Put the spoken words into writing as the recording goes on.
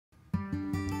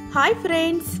Hi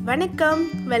friends, வணக்கம்.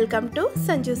 Welcome to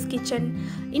Sanju's Kitchen.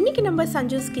 இன்னைக்கு நம்ம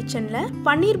Sanju's Kitchenல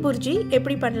பன்னீர் புர்ஜி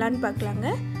எப்படி பண்ணலாம்னு பார்க்கலாங்க.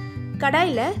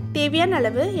 கடாயில தேவையான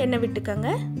அளவு எண்ணெய் விட்டுக்கங்க.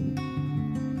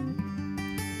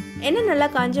 எண்ணெய் நல்லா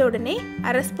காஞ்ச உடனே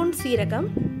 1/2 ஸ்பூன் சீரகம்.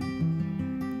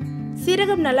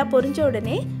 சீரகம் நல்லா பொரிஞ்ச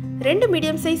உடனே 2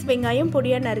 மீடியம் சைஸ் வெங்காயம்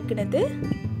பொடியா நறுக்கினது.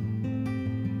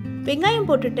 வெங்காயம்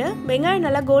போட்டுட்டு வெங்காயம்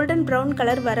நல்லா கோல்டன் பிரவுன்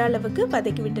கலர் வர அளவுக்கு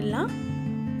வதக்கி விட்டுடலாம்.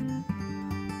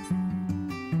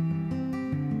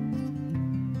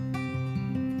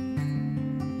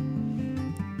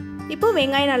 இப்போ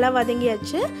வெங்காயம் நல்லா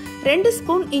வதங்கியாச்சு. 2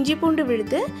 ஸ்பூன் இஞ்சி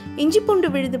பூண்டு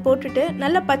விழுது போட்டுட்டு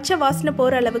நல்லா பச்சை வாசனை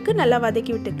போற அளவுக்கு நல்லா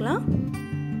வதக்கி விட்டுக்கலாம்.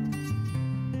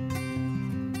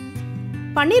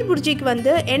 பன்னீர் புர்ஜிக்கு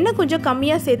எண்ணெய் கொஞ்சம்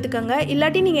கம்மியா சேர்த்துக்கங்க.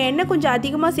 இல்லாட்டி நீங்க எண்ணெய் கொஞ்சம்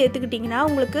அதிகமா சேர்த்துக்கிட்டீங்கன்னா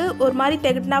உங்களுக்கு ஒரு மாதிரி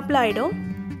தெகட்னாப்ல ஆயிடும்.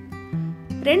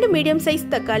 2 மீடியம் சைஸ்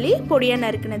தக்காளி பொடியா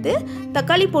நறுக்கினது.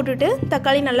 தக்காளி போட்டுட்டு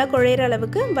தக்காளி நல்லா குழையிற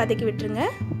அளவுக்கு வதக்கி விட்டுருங்க.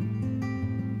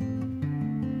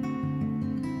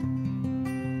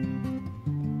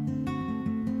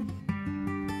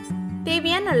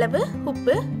 தேவையான அளவு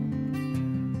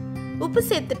உப்பு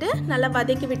சேர்த்துட்டு நல்லா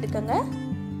வதக்கி விட்டுக்கங்க.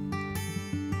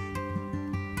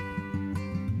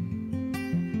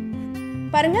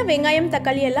 பாருங்க வெங்காயம்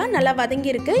தக்காளி எல்லாம் நல்லா வதங்கி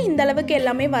இருக்கு. இந்த அளவுக்கு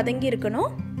எல்லாமே வதங்கி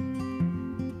இருக்கணும்.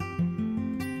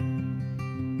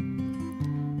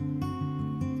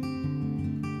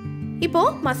 இப்போ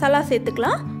மசாலா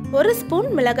சேர்த்துக்கலாம். 1 ஸ்பூன்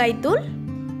மிளகாய் தூள்,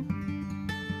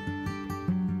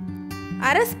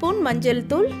 1/2 ஸ்பூன் மஞ்சள்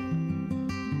தூள்,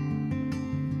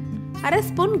 1/2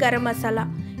 ஸ்பூன் கரம் மசாலா.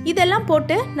 இதெல்லாம்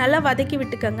போட்டு நல்லா வதக்கி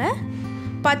விட்டுக்கங்க.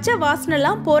 பச்சை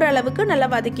வாசனைலாம் போகிற அளவுக்கு நல்லா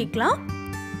வதக்கிக்கலாம்.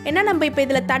 ஏன்னா நம்ம இப்போ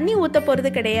இதில் தண்ணி ஊற்ற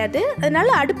போகிறது கிடையாது.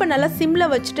 அதனால அடுப்பை நல்லா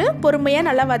சிம்மில் வச்சுட்டு பொறுமையாக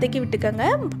நல்லா வதக்கி விட்டுக்கங்க.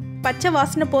 பச்சை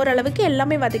வாசனை போகிற அளவுக்கு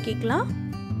எல்லாமே வதக்கிக்கலாம்.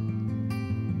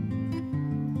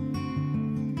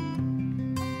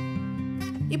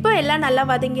 இப்போ எல்லாம் நல்லா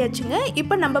வதங்கியாச்சுங்க.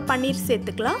 இப்போ நம்ம பன்னீர்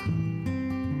சேர்த்துக்கலாம்.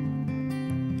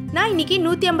 நான் இன்றைக்கி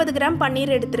 150 கிராம் பன்னீர்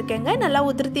எடுத்திருக்கேங்க. நல்லா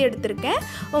உதிர்த்தி எடுத்திருக்கேன்.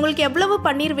 உங்களுக்கு எவ்வளவு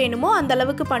பன்னீர் வேணுமோ அந்த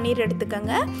அளவுக்கு பன்னீர்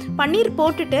எடுத்துக்கோங்க. பன்னீர்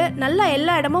போட்டுட்டு நல்லா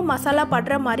எல்லா இடமும் மசாலா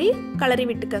படுற மாதிரி கலரி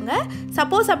விட்டுக்கோங்க.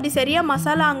 சப்போஸ் அப்படி சரியாக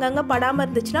மசாலா அங்கங்கே படாமல்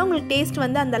இருந்துச்சுன்னா உங்களுக்கு டேஸ்ட்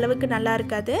அந்த அளவுக்கு நல்லா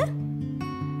இருக்காது.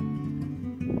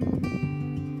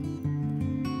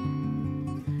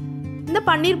 இந்த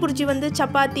பன்னீர் புர்ஜி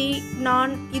சப்பாத்தி,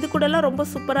 நான் இது கூடலாம் ரொம்ப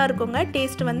சூப்பராக இருக்குங்க.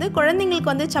 டேஸ்ட்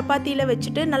குழந்தைங்களுக்கு சப்பாத்தியில்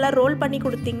வச்சுட்டு நல்லா ரோல் பண்ணி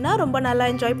கொடுத்தீங்கன்னா ரொம்ப நல்லா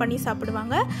என்ஜாய் பண்ணி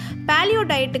சாப்பிடுவாங்க. பாலியோ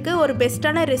டயட்டுக்கு ஒரு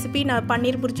பெஸ்ட்டான ரெசிபி நான்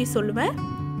பன்னீர் புர்ஜி சொல்லுவேன்.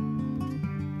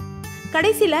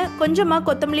 கடைசியில் கொஞ்சமாக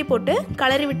கொத்தமல்லி போட்டு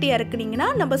கலரி விட்டு இறக்குனீங்கன்னா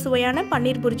நம்ம சுவையான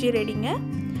பன்னீர் புர்ஜி ரெடிங்க.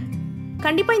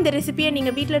 கண்டிப்பாக இந்த ரெசிபியை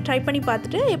நீங்கள் வீட்டில் ட்ரை பண்ணி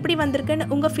பார்த்துட்டு எப்படி வந்திருக்குன்னு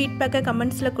உங்கள் ஃபீட்பேக்கை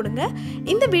கமெண்ட்ஸில் கொடுங்க.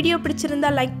 இந்த வீடியோ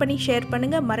பிடிச்சிருந்தால் லைக் பண்ணி ஷேர்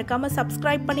பண்ணுங்கள். மறக்காமல்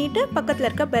சப்ஸ்கிரைப் பண்ணிவிட்டு பக்கத்தில்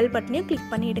இருக்க பெல் பட்டனையும்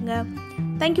கிளிக் பண்ணிவிடுங்க.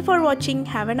 தேங்க்யூ ஃபார் வாட்சிங்.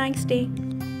 Have a nice day.